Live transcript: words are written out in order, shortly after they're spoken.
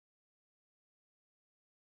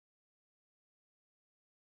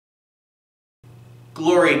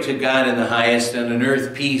Glory to God in the highest, and on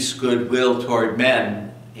earth peace, goodwill toward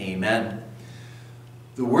men. Amen.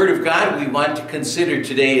 The Word of God we want to consider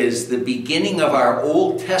today is the beginning of our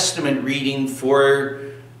Old Testament reading for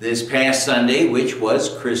this past Sunday, which was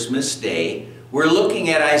Christmas Day. We're looking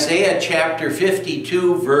at Isaiah chapter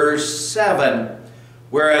 52, verse 7,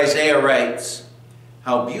 where Isaiah writes,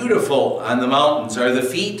 "How beautiful on the mountains are the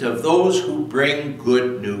feet of those who bring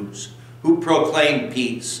good news, who proclaim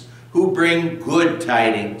peace, who bring good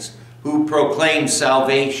tidings, who proclaim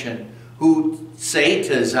salvation, who say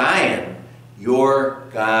to Zion, your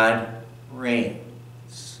God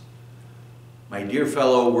reigns." My dear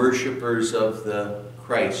fellow worshipers of the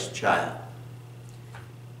Christ child,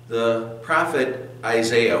 the prophet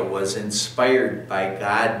Isaiah was inspired by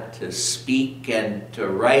God to speak and to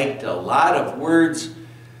write a lot of words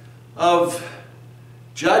of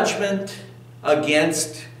judgment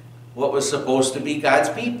against what was supposed to be God's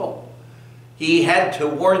people. He had to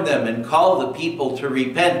warn them and call the people to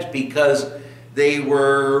repent because they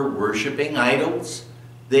were worshiping idols.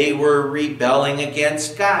 They were rebelling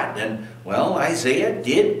against God. And, well, Isaiah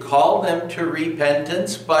did call them to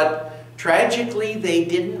repentance, but tragically they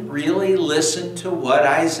didn't really listen to what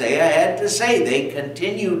Isaiah had to say. They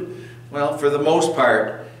continued, well, for the most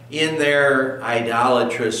part, in their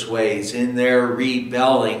idolatrous ways, in their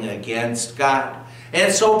rebelling against God.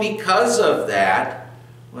 And so because of that,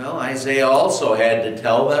 well, Isaiah also had to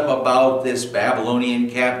tell them about this Babylonian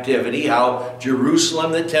captivity, how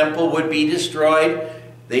Jerusalem, the temple, would be destroyed.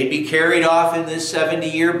 They'd be carried off in this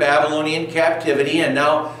 70-year Babylonian captivity, and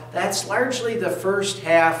now that's largely the first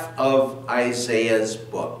half of Isaiah's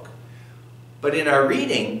book. But in our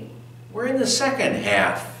reading, we're in the second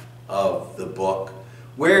half of the book,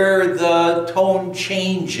 where the tone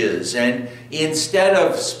changes, and instead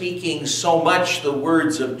of speaking so much the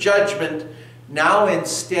words of judgment, now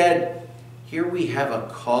instead, here we have a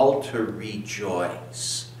call to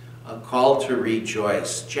rejoice. A call to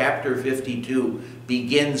rejoice. Chapter 52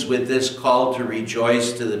 begins with this call to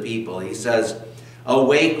rejoice to the people. He says,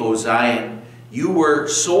 "Awake, O Zion, you were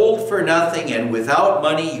sold for nothing, and without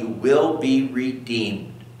money you will be redeemed."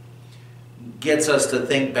 Gets us to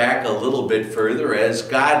think back a little bit further as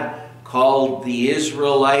God called the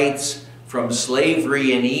Israelites from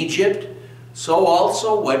slavery in Egypt. So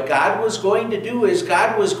also what God was going to do is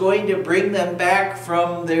God was going to bring them back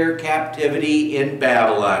from their captivity in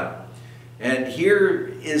Babylon. And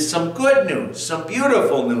here is some good news, some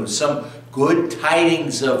beautiful news, some good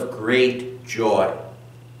tidings of great joy.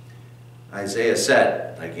 Isaiah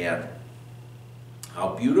said again, "How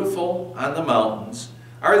beautiful on the mountains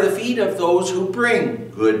are the feet of those who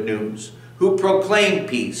bring good news, who proclaim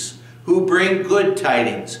peace, who bring good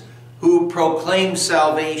tidings, who proclaim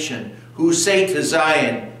salvation, who say to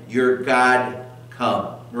Zion, your God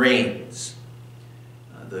reigns."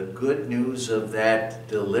 The good news of that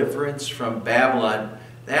deliverance from Babylon,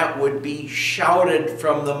 that would be shouted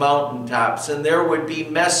from the mountaintops, and there would be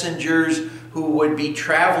messengers who would be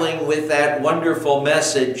traveling with that wonderful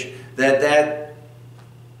message that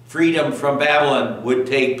freedom from Babylon would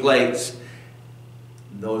take place.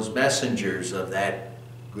 Those messengers of that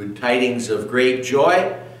good tidings of great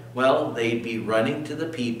joy, well, they'd be running to the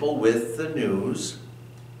people with the news.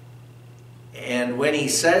 And when he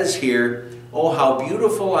says here, "Oh, how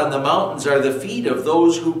beautiful on the mountains are the feet of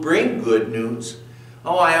those who bring good news."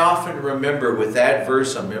 Oh, I often remember with that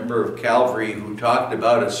verse a member of Calvary who talked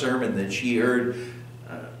about a sermon that she heard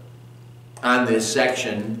on this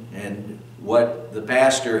section and what the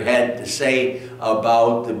pastor had to say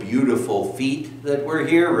about the beautiful feet that were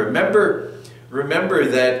here. Remember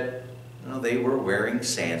that they were wearing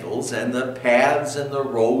sandals, and the paths and the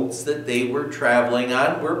roads that they were traveling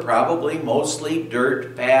on were probably mostly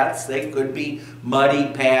dirt paths. They could be muddy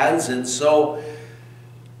paths, and so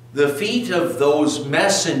the feet of those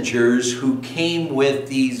messengers who came with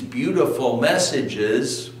these beautiful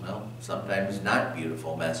messages, well, sometimes not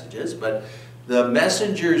beautiful messages, but the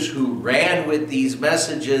messengers who ran with these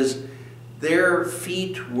messages, their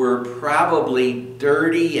feet were probably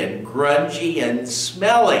dirty and grungy and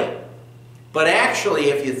smelly. But actually,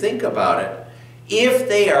 if you think about it, if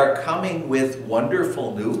they are coming with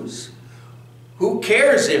wonderful news, who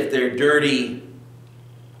cares if they're dirty,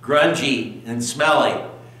 grungy, and smelly?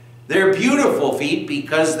 They're beautiful feet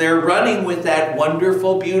because they're running with that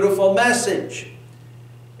wonderful, beautiful message.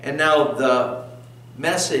 And now the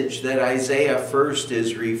message that Isaiah first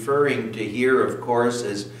is referring to here, of course,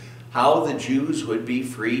 is how the Jews would be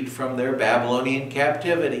freed from their Babylonian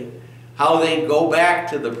captivity. How they'd go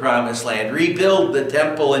back to the promised land, rebuild the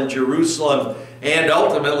temple in Jerusalem, and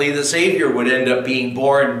ultimately the Savior would end up being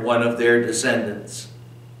born, one of their descendants.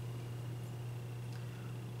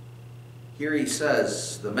 here he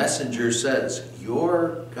says, the messenger says,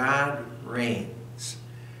 your God reigns.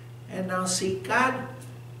 And now see, God,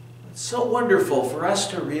 it's so wonderful for us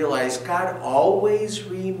to realize God always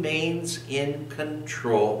remains in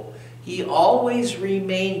control. He always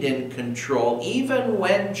remained in control, even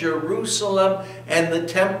when Jerusalem and the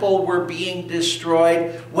temple were being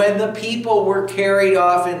destroyed, when the people were carried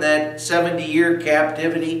off in that 70-year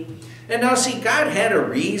captivity. And now see, God had a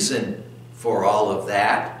reason for all of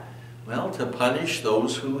that. Well, to punish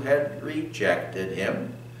those who had rejected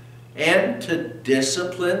him, and to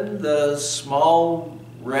discipline the small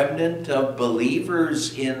remnant of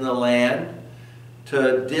believers in the land,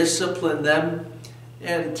 to discipline them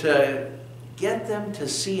and to get them to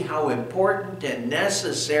see how important and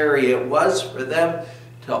necessary it was for them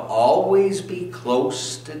to always be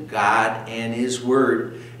close to God and His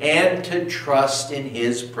Word, and to trust in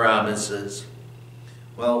His promises.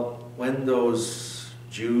 Well, when those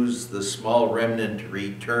Jews, the small remnant,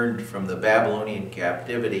 returned from the Babylonian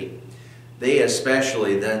captivity, they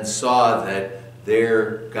especially then saw that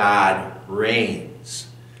their God reigns.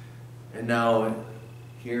 And now,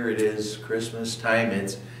 here it is, Christmas time.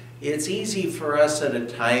 It's easy for us at a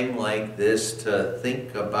time like this to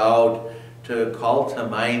think about, to call to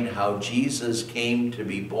mind how Jesus came to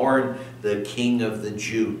be born the King of the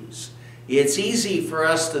Jews. It's easy for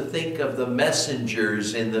us to think of the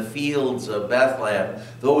messengers in the fields of Bethlehem,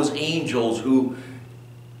 those angels who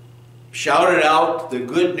shouted out the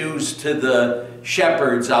good news to the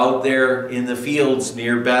shepherds out there in the fields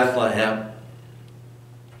near Bethlehem.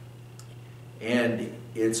 And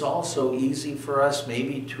it's also easy for us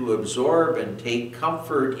maybe to absorb and take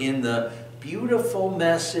comfort in the beautiful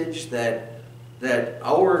message that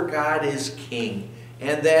our God is King,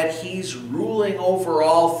 and that He's ruling over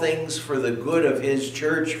all things for the good of His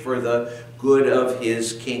church, for the good of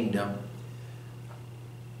His kingdom.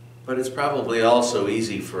 But it's probably also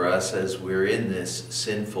easy for us, as we're in this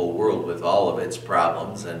sinful world with all of its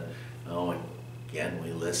problems, and again,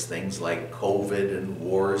 we list things like COVID and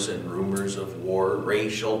wars and rumors of war,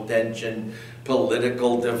 racial tension,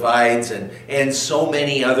 political divides, and so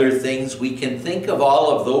many other things. We can think of all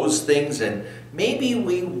of those things, and maybe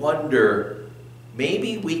we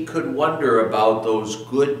could wonder about those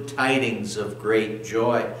good tidings of great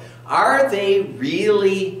joy. Are they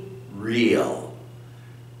really real?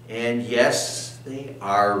 And yes, they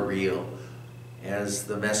are real. As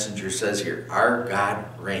the messenger says here, our God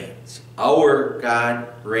reigns. Our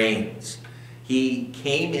God reigns. He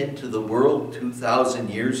came into the world 2,000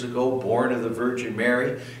 years ago, born of the Virgin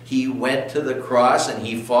Mary. He went to the cross and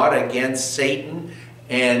He fought against Satan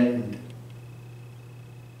and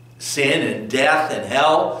sin and death and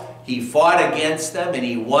hell. He fought against them and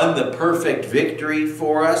He won the perfect victory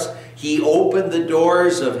for us. He opened the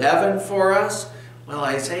doors of heaven for us. Well,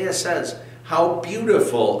 Isaiah says, how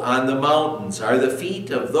beautiful on the mountains are the feet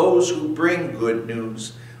of those who bring good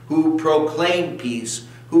news, who proclaim peace,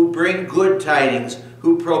 who bring good tidings,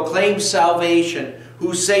 who proclaim salvation,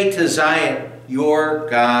 who say to Zion, your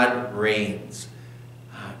God reigns.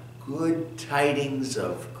 Good tidings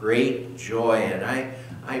of great joy. And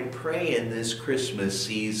I pray in this Christmas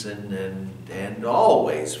season, and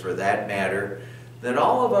always for that matter, that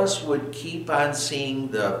all of us would keep on seeing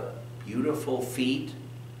the beautiful feet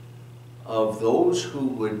of those who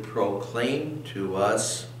would proclaim to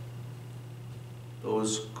us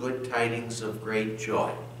those good tidings of great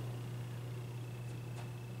joy.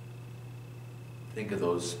 Think of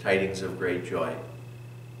those tidings of great joy.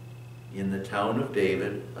 In the town of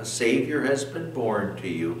David, a Savior has been born to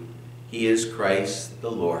you. He is Christ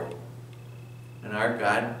the Lord. And our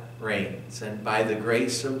God reigns. And by the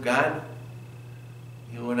grace of God,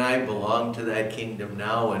 you and I belong to that kingdom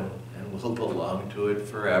now, and will belong to it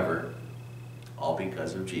forever. All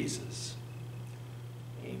because of Jesus.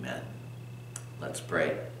 Amen. Let's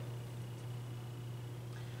pray.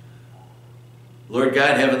 Lord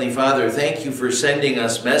God, Heavenly Father, thank you for sending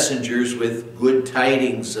us messengers with good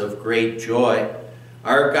tidings of great joy.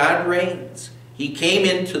 Our God reigns. He came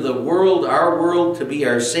into the world, our world, to be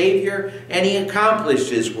our Savior, and He accomplished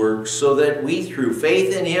His work so that we, through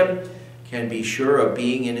faith in Him, can be sure of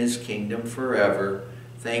being in His kingdom forever.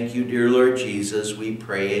 Thank you, dear Lord Jesus. We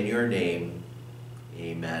pray in your name.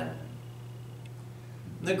 Amen.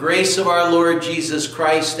 The grace of our Lord Jesus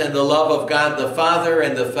Christ and the love of God the Father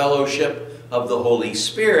and the fellowship of the Holy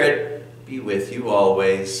Spirit be with you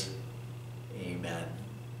always.